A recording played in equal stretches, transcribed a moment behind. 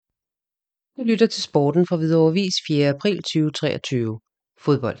Du lytter til Sporten fra Hvidovre Avis 4. april 2023.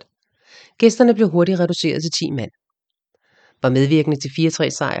 Fodbold. Gæsterne blev hurtigt reduceret til 10 mand. Var medvirkende til 4-3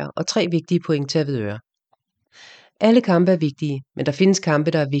 sejr og 3 vigtige point til Hvidovre. Alle kampe er vigtige, men der findes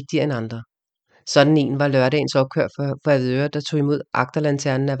kampe, der er vigtigere end andre. Sådan en var lørdagens opkør for Hvidovre, der tog imod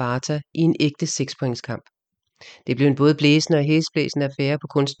agterlanternen af Varta i en ægte 6-pointskamp. Det blev en både blæsende og hæsblæsende affære på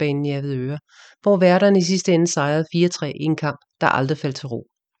kunstbanen i Hvidovre, hvor værterne i sidste ende sejrede 4-3 i en kamp, der aldrig faldt til ro.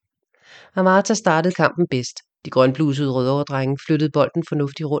 Varta startede kampen bedst. De grønblusede rødovre-drenge flyttede bolden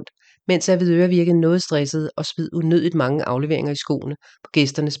fornuftigt rundt, mens Hvidovre virkede noget stresset og smed unødigt mange afleveringer i skoene på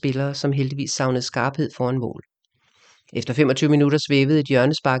gæsternes spillere, som heldigvis savnede skarphed foran mål. Efter 25 minutter svævede et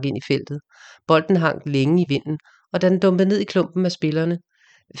hjørnespark ind i feltet. Bolden hang længe i vinden, og da den dumpede ned i klumpen af spillerne,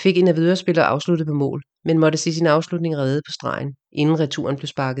 fik en Hvidovre-spiller afsluttet på mål, men måtte se sin afslutning reddet på stregen, inden returen blev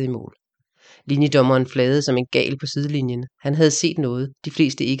sparket i mål. Linjedommeren flagede som en gal på sidelinjen. Han havde set noget, de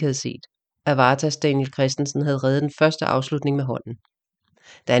fleste ikke havde set. Vartas Daniel Christensen havde reddet den første afslutning med hånden.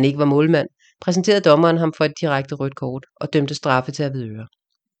 Da han ikke var målmand, præsenterede dommeren ham for et direkte rødt kort og dømte straffe til Hvidovre.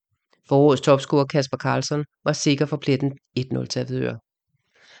 Forårets topscorer Kasper Karlsson var sikker for pletten 1-0 til Hvidovre.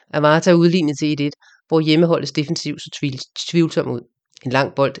 Varta udlignede til 1-1, hvor hjemmeholdets defensiv så tvivlsom ud. En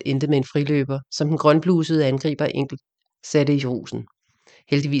lang bold endte med en friløber, som den grønblusede angriber enkelt satte i rusen.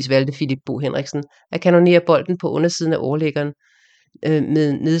 Heldigvis valgte Philip Bo Henriksen at kanonere bolden på undersiden af overlæggeren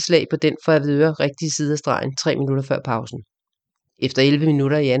med nedslag på den for Hvidovre rigtige side af stregen 3 minutter før pausen. Efter 11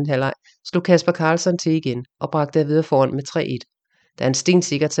 minutter i anden halvleg slog Kasper Karlsson til igen og bragte Hvidovre foran med 3-1, da han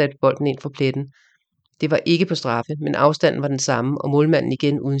stensikkert satte bolden ind for pletten. Det var ikke på straffe, men afstanden var den samme, og målmanden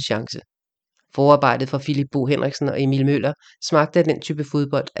igen uden chance. Forarbejdet fra Philip Bo Henriksen og Emil Møller smagte af den type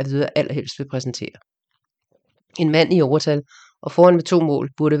fodbold, Hvidovre allerhelst vil præsentere. En mand i overtal og foran med 2 mål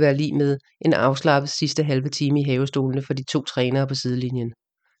burde være lig med en afslappet sidste halve time i havestolene for de 2 trænere på sidelinjen.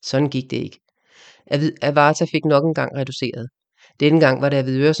 Sådan gik det ikke. Varta fik nok en gang reduceret. Denne gang var det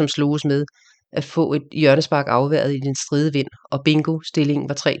Hvidovre, som sloges med at få et hjørnespark afværet i den stride vind, og bingo, stillingen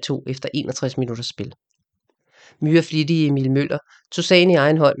var 3-2 efter 61 minutters spil. Myreflittige Emil Møller tog sagen i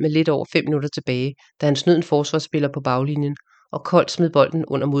egen hånd med lidt over 5 minutter tilbage, da han snød en forsvarsspiller på baglinjen og koldt smed bolden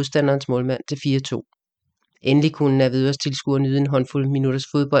under modstanderens målmand til 4-2. Endelig kunne Hvidovres tilskuere nyde en håndfuld minutters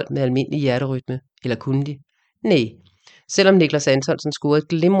fodbold med almindelig hjerterytme. Eller kunne de? Nej. Selvom Niklas Antonsen scorede et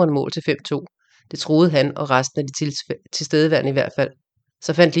glimrende mål til 5-2, det troede han og resten af de tilstedeværende i hvert fald,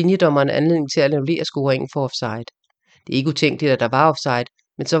 så fandt linjedommeren anledning til at annullere scoringen for offside. Det er ikke utænkeligt, at der var offside,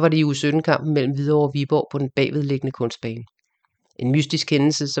 men så var det i uge 17-kampen mellem Hvidovre og Viborg på den bagvedliggende kunstbane. En mystisk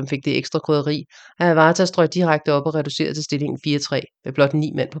hændelse, som fik det ekstra krydderi, at Varta strøg direkte op og reducerede til stillingen 4-3 med blot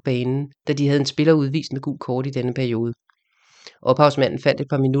 9 mand på banen, da de havde en spiller udvist med gul kort i denne periode. Ophavsmanden fandt et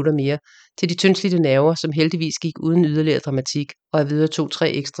par minutter mere til de tyndslidte nerver, som heldigvis gik uden yderligere dramatik, og Hvidovre tog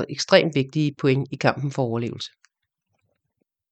 3 ekstremt vigtige point i kampen for overlevelse.